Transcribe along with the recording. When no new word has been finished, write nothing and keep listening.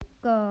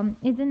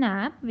is an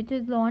app which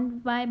is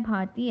launched by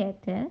Bharti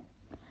Airtel,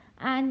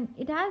 and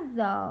it has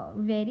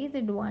various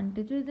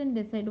advantages and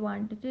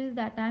disadvantages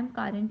that I'm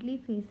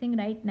currently facing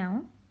right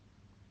now.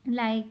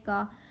 Like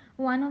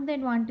one of the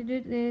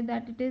advantages is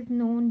that it is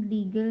known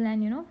legal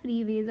and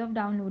free ways of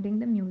downloading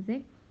the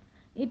music.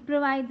 It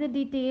provides a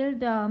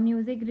detailed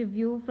music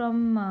review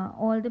from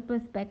all the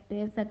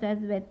perspectives such as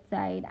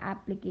website,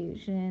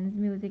 applications,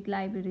 music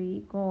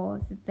library,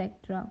 course,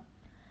 etc.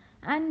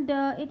 And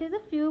it is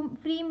a few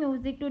free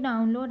music to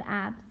download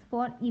apps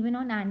for even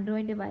on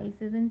Android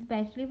devices, and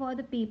especially for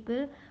the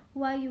people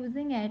who are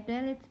using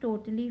Airtel, it's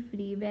totally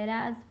free.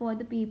 Whereas for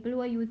the people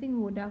who are using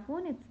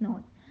Vodafone, it's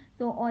not.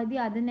 So all the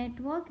other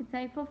network, it's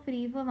like for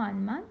free for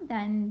 1 month,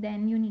 and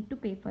then you need to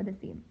pay for the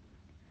same.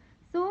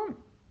 So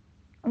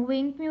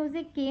Wink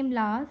Music came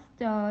last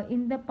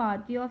in the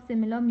party of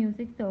similar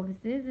music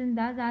services, and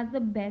thus has the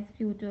best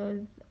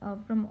features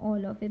from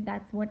all of it.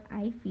 That's what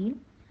I feel.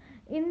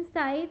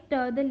 Inside,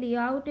 the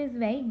layout is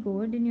very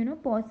good,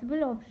 and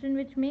possible option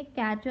which may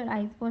catch your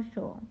eyes for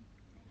sure.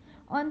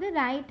 On the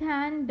right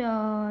hand,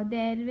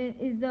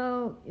 is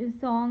a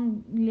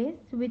song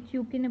list which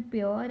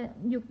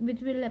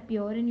which will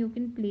appear, and you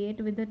can play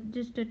it with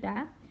just a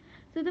tap.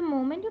 So the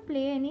moment you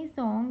play any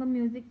song, a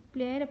music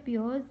player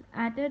appears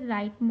at the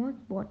rightmost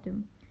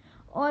bottom.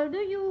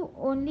 Although you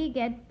only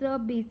get the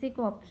basic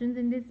options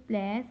in this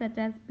player such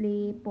as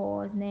play,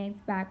 pause,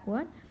 next,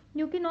 backward,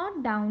 you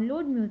cannot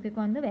download music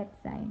on the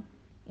website.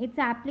 Its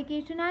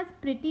application has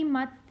pretty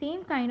much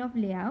same kind of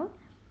layout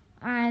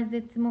as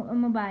its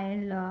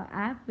mobile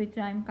app which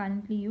I am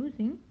currently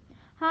using.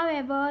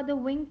 However, the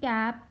Wink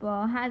app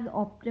has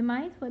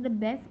optimized for the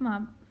best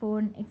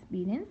smartphone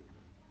experience.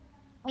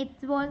 It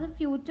was a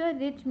future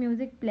rich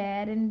music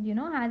player, and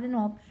has an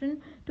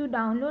option to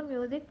download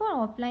music for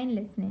offline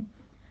listening.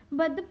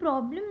 But the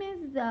problem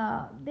is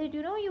that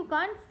you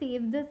can't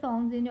save the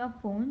songs in your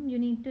phone. You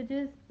need to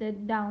just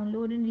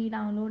download and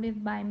re-download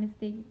if by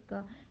mistake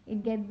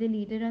it gets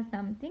deleted or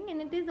something,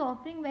 and it is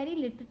offering very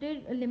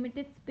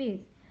limited space.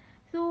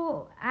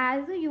 So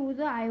as a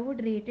user, I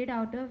would rate it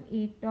out of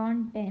 8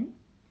 on 10.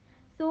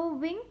 So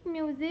Wink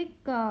Music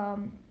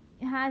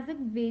has a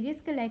various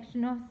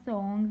collection of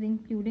songs,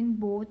 including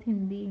both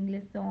Hindi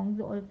English songs.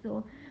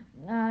 Also,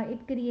 it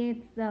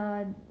creates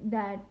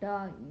that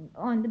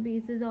on the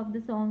basis of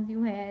the songs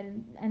you hear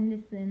and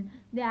listen,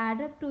 they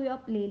add up to your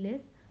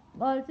playlist.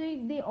 Also,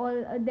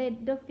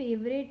 the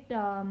favorite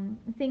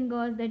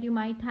singers that you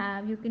might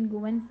have, you can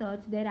go and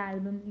search their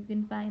albums. You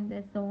can find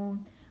their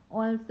song.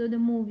 Also, the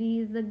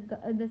movies,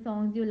 the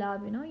songs you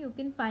love. You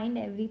can find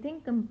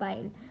everything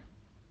compiled.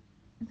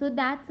 So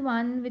that's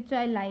one which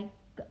I like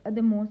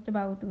the most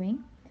about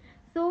Wing.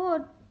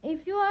 So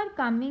if you are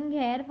coming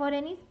here for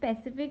any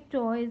specific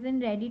choice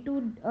and ready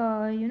to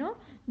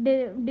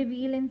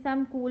deal in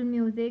some cool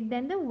music,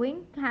 then the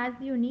Wing has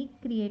unique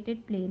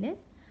created playlist.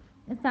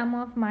 Some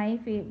of my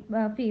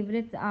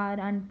favorites are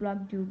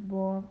Unplugged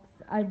Jukebox,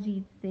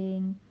 Arjit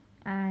Singh,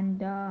 and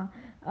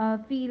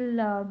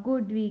Feel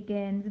Good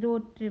Weekends,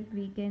 Road Trip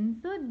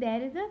Weekends. So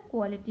there is a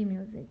quality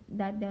music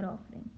that they're offering.